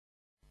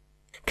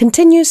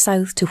Continue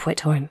south to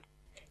Whithorn.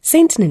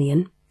 Saint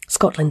Ninian,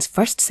 Scotland's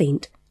first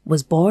saint,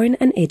 was born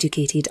and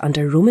educated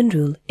under Roman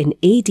rule in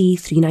AD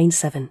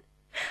 397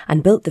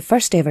 and built the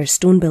first ever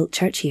stone-built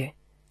church here,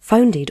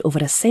 founded over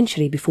a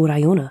century before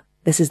Iona.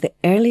 This is the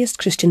earliest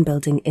Christian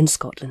building in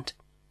Scotland.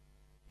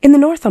 In the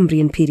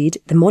Northumbrian period,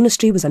 the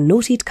monastery was a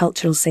noted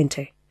cultural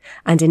centre,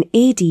 and in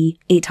AD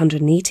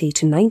 880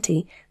 to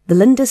 90, the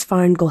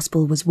Lindisfarne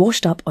Gospel was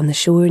washed up on the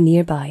shore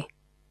nearby.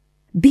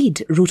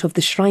 Bede wrote of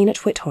the shrine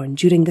at Whithorn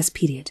during this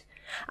period,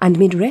 and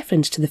made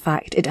reference to the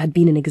fact it had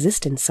been in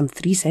existence some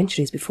 3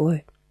 centuries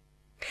before.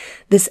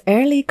 This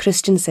early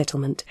Christian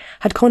settlement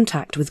had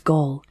contact with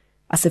Gaul,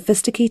 a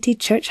sophisticated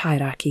church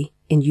hierarchy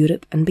in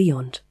Europe and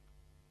beyond.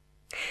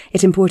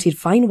 It imported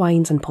fine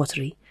wines and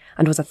pottery,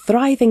 and was a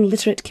thriving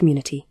literate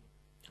community,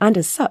 and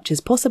as such is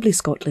possibly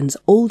Scotland's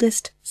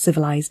oldest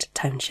civilised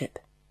township.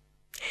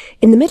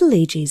 In the Middle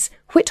Ages,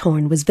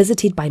 Whithorn was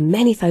visited by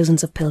many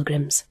thousands of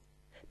pilgrims.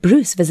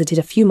 Bruce visited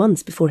a few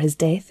months before his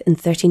death in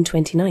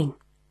 1329.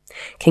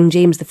 King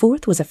James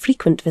IV was a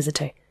frequent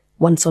visitor,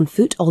 once on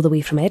foot all the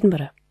way from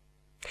Edinburgh.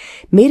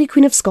 Mary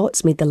Queen of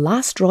Scots made the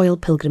last royal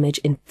pilgrimage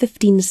in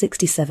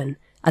 1567,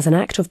 as an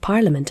Act of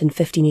Parliament in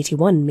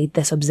 1581 made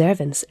this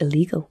observance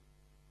illegal.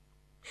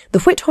 The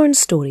Whithorn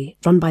story,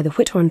 run by the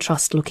Whithorn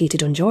Trust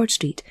located on George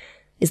Street,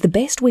 is the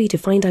best way to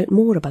find out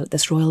more about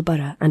this royal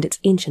borough and its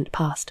ancient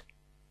past.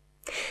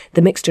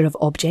 The mixture of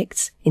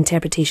objects,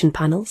 interpretation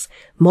panels,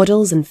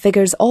 models and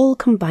figures all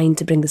combine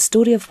to bring the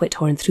story of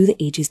Whithorn through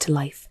the ages to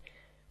life.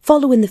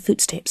 Follow in the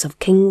footsteps of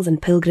kings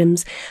and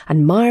pilgrims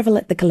and marvel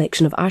at the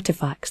collection of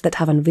artefacts that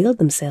have unveiled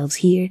themselves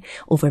here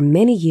over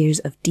many years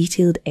of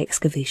detailed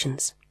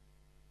excavations.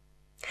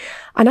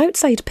 An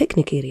outside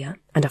picnic area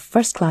and a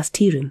first-class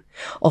tea room,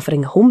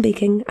 offering home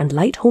baking and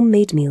light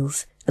homemade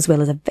meals, as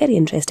well as a very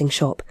interesting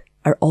shop,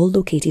 are all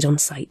located on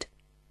site.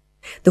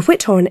 The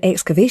Whithorn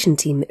excavation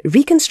team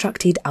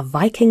reconstructed a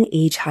Viking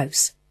Age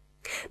house.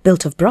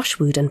 Built of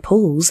brushwood and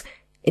poles,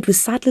 it was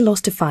sadly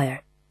lost to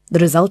fire. The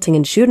resulting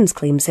insurance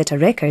claim set a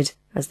record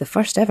as the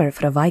first ever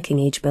for a Viking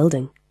Age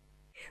building.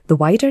 The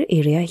wider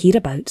area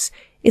hereabouts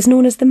is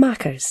known as the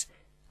Machars,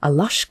 a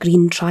lush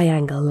green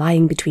triangle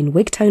lying between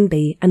Wigtown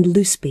Bay and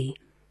Luce Bay,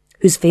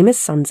 whose famous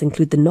sons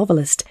include the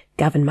novelist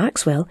Gavin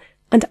Maxwell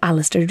and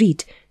Alistair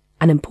Reid,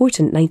 an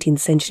important 19th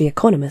century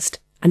economist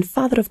and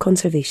father of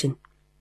conservation.